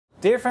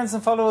Dear friends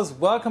and followers,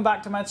 welcome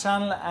back to my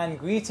channel and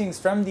greetings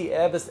from the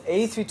Airbus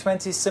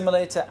A320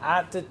 simulator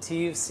at the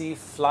TFC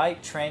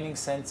Flight Training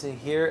Center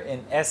here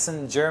in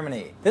Essen,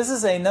 Germany. This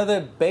is another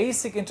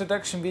basic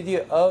introduction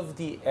video of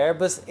the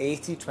Airbus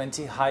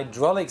A320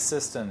 hydraulic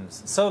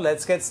systems. So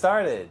let's get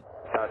started.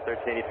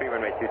 1383,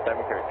 runway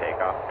 27, clear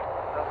takeoff.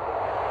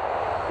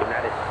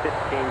 United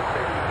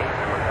 1538,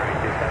 number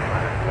 327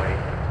 on its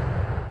way.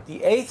 The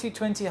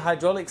A320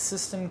 hydraulic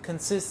system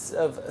consists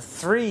of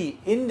 3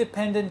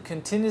 independent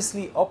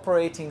continuously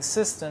operating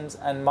systems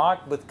and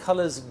marked with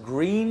colors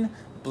green,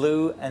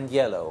 blue and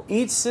yellow.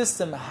 Each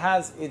system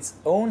has its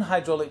own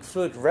hydraulic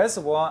fluid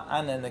reservoir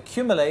and an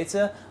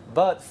accumulator,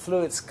 but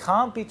fluids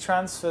can't be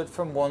transferred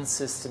from one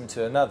system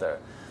to another.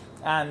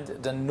 And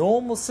the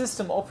normal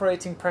system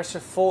operating pressure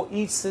for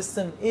each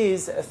system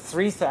is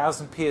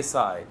 3000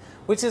 psi,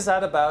 which is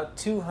at about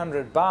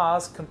 200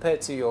 bars compared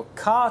to your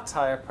car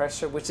tire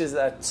pressure, which is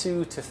at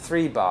 2 to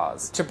 3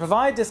 bars. To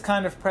provide this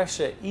kind of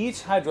pressure,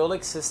 each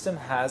hydraulic system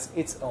has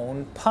its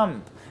own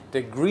pump.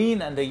 The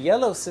green and the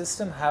yellow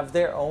system have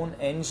their own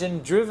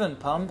engine-driven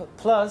pump,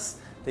 plus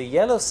the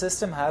yellow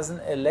system has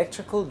an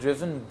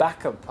electrical-driven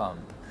backup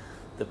pump.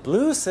 The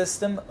blue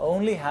system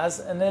only has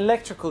an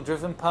electrical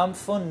driven pump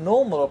for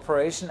normal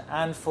operation,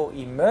 and for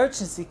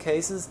emergency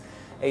cases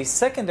a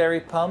secondary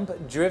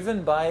pump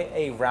driven by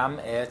a ram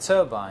air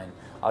turbine.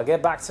 I'll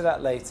get back to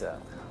that later.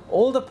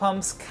 All the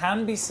pumps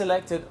can be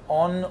selected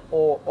on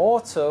or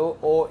auto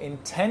or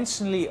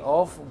intentionally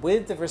off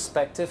with the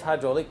respective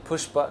hydraulic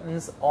push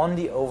buttons on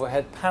the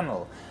overhead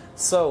panel.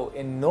 So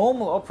in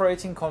normal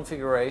operating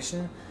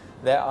configuration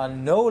there are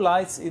no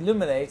lights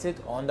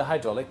illuminated on the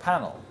hydraulic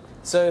panel.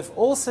 So if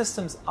all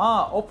systems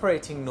are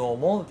operating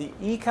normal, the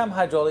ECAM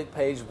hydraulic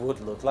page would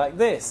look like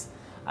this.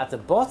 At the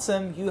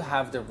bottom you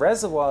have the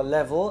reservoir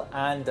level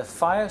and the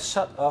fire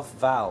shut-off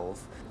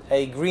valve.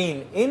 A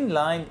green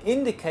inline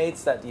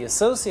indicates that the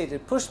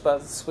associated push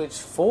button switch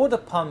for the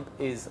pump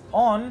is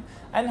on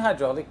and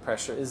hydraulic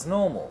pressure is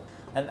normal.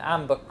 An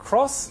amber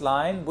cross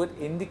line would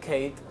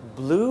indicate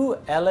blue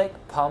ELEC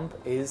pump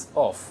is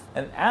off.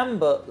 An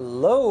amber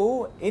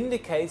low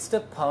indicates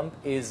the pump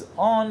is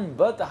on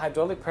but the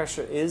hydraulic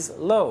pressure is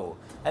low.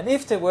 And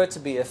if there were to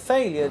be a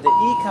failure, the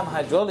ECAM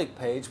hydraulic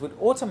page would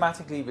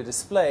automatically be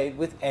displayed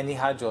with any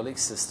hydraulic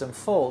system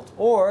fault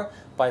or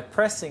by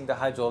pressing the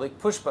hydraulic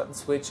push button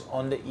switch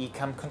on the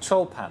ECAM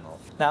control panel.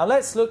 Now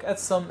let's look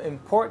at some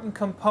important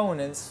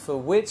components for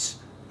which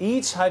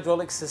each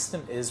hydraulic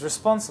system is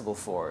responsible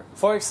for.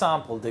 For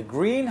example, the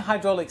green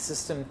hydraulic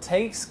system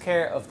takes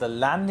care of the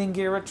landing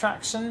gear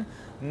retraction,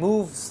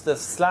 moves the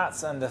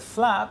slats and the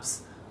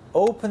flaps,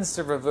 opens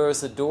the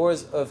reverser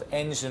doors of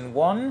engine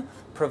 1,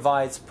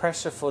 provides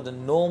pressure for the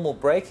normal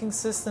braking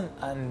system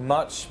and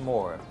much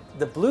more.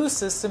 The blue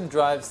system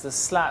drives the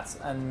slats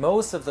and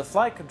most of the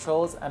flight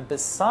controls, and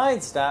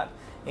besides that,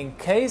 in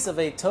case of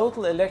a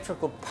total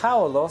electrical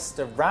power loss,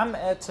 the ram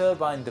air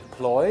turbine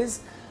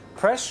deploys,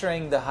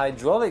 pressuring the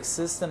hydraulic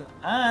system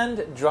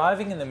and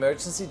driving an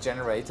emergency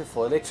generator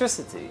for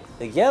electricity.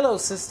 The yellow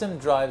system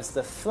drives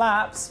the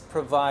flaps,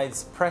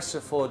 provides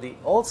pressure for the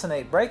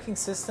alternate braking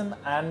system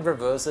and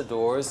reverser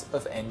doors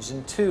of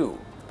engine 2.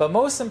 But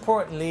most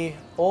importantly,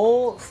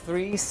 all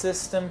 3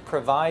 systems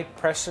provide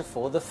pressure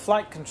for the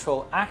flight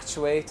control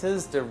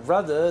actuators, the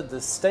rudder,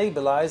 the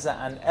stabilizer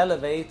and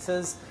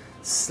elevators,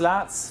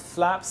 slats,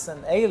 flaps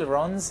and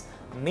ailerons,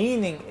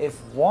 meaning if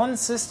one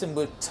system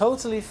would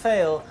totally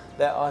fail,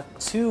 there are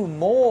 2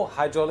 more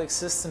hydraulic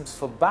systems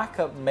for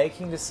backup,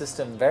 making the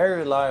system very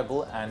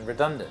reliable and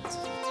redundant.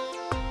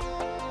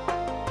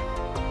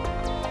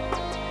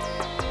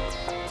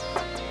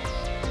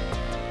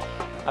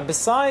 And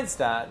besides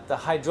that, the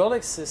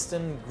hydraulic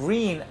system,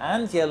 green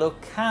and yellow,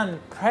 can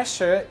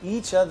pressure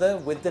each other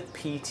with the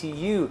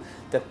PTU,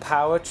 the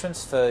power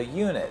transfer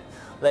unit.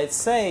 Let's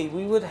say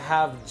we would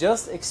have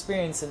just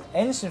experienced an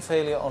engine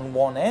failure on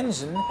one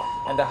engine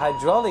and the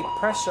hydraulic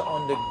pressure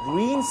on the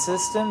green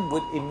system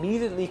would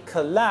immediately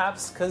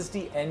collapse because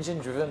the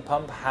engine-driven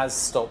pump has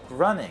stopped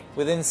running.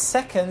 Within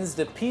seconds,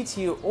 the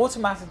PTU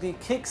automatically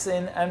kicks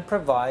in and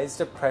provides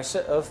the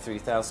pressure of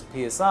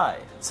 3000 psi.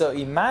 So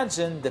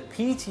imagine the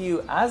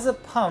PTU as a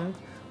pump,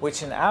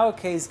 which in our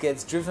case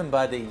gets driven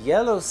by the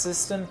yellow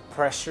system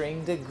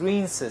pressuring the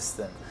green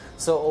system.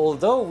 So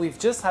although we've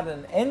just had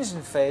an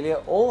engine failure,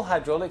 all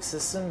hydraulic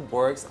system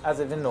works as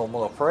if in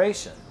normal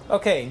operation.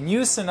 Okay,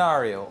 new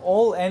scenario,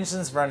 all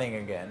engines running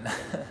again.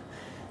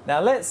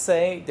 Now let's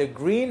say the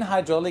green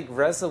hydraulic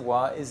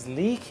reservoir is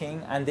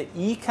leaking and the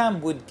ECAM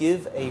would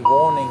give a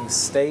warning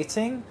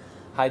stating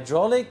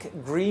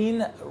hydraulic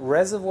green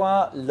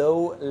reservoir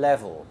low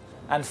level.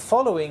 And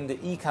following the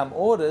ECAM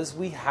orders,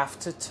 we have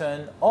to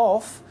turn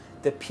off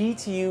the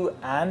PTU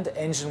and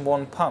engine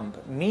 1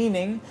 pump,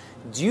 meaning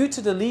due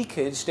to the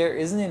leakage there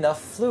isn't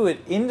enough fluid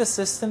in the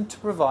system to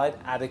provide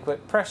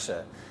adequate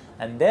pressure,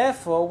 and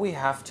therefore we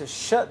have to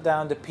shut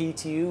down the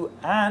PTU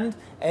and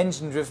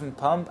engine driven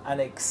pump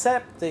and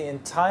accept the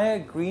entire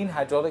green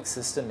hydraulic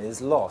system is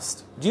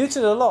lost. Due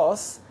to the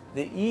loss,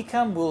 the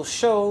ECAM will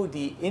show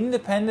the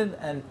independent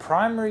and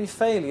primary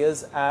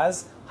failures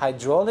as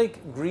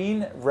hydraulic,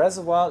 green,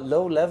 reservoir,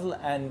 low level,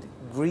 and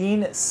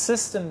green,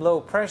 system,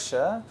 low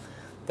pressure.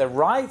 The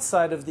right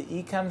side of the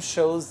ECAM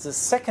shows the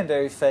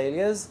secondary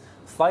failures,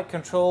 flight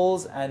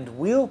controls, and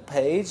wheel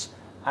page,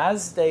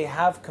 as they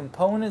have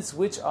components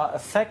which are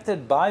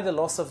affected by the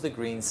loss of the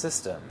green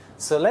system.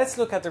 So let's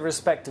look at the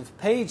respective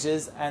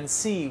pages and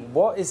see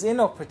what is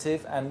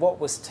inoperative and what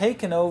was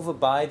taken over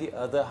by the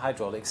other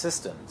hydraulic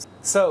systems.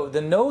 So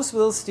the nose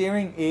wheel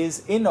steering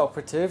is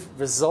inoperative,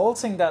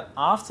 resulting that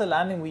after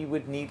landing we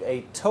would need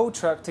a tow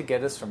truck to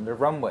get us from the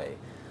runway.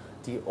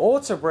 The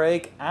auto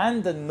brake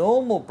and the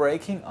normal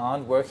braking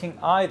aren't working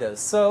either,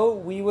 so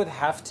we would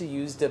have to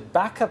use the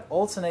backup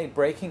alternate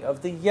braking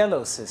of the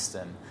yellow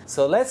system.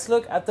 So let's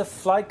look at the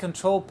flight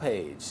control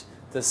page.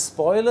 The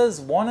spoilers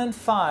 1 and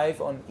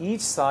 5 on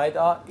each side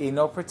are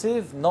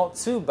inoperative, not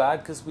too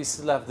bad because we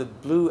still have the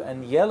blue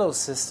and yellow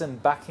system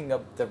backing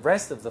up the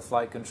rest of the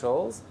flight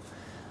controls.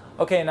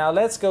 Okay, now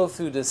let's go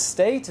through the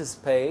status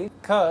page.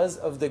 Because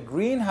of the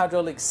green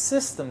hydraulic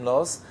system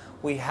loss,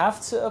 we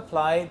have to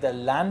apply the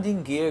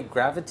landing gear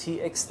gravity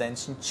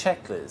extension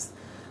checklist.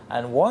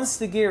 And once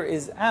the gear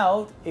is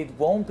out, it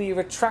won't be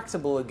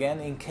retractable again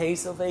in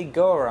case of a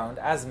go-around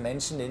as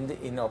mentioned in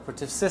the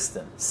inoperative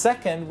system.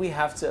 Second, we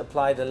have to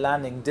apply the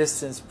landing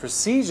distance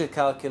procedure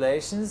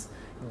calculations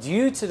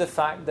due to the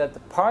fact that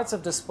the parts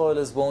of the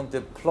spoilers won't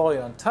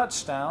deploy on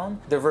touchdown,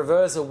 the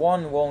reverser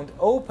 1 won't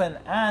open,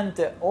 and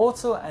the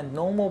auto and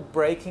normal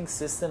braking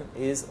system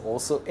is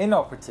also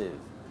inoperative.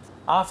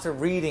 After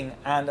reading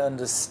and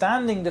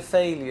understanding the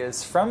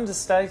failures from the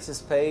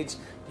status page,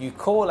 you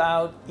call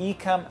out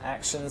ECAM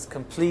actions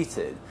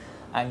completed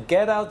and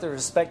get out the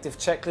respective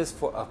checklist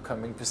for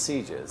upcoming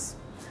procedures.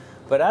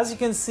 But as you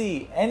can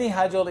see, any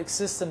hydraulic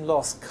system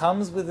loss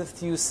comes with a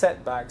few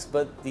setbacks,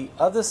 but the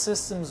other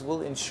systems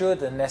will ensure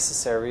the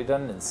necessary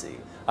redundancy.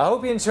 I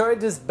hope you enjoyed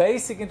this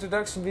basic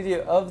introduction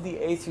video of the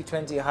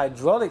A320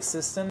 hydraulic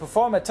system.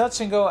 Perform a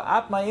touch and go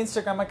at my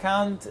Instagram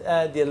account.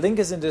 The link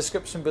is in the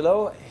description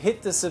below.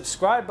 Hit the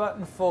subscribe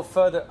button for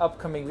further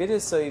upcoming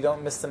videos so you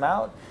don't miss them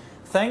out.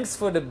 Thanks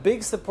for the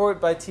big support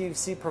by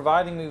TFC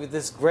providing me with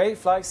this great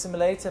flight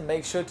simulator.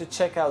 Make sure to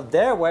check out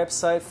their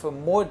website for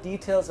more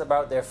details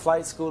about their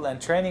flight school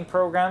and training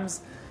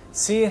programs.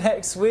 See you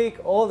next week.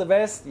 All the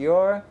best.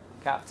 Your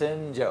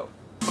Captain Joe.